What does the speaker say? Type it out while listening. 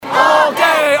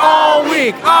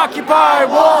week. Occupy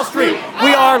Wall Street.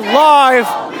 We are live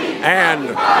and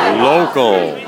local.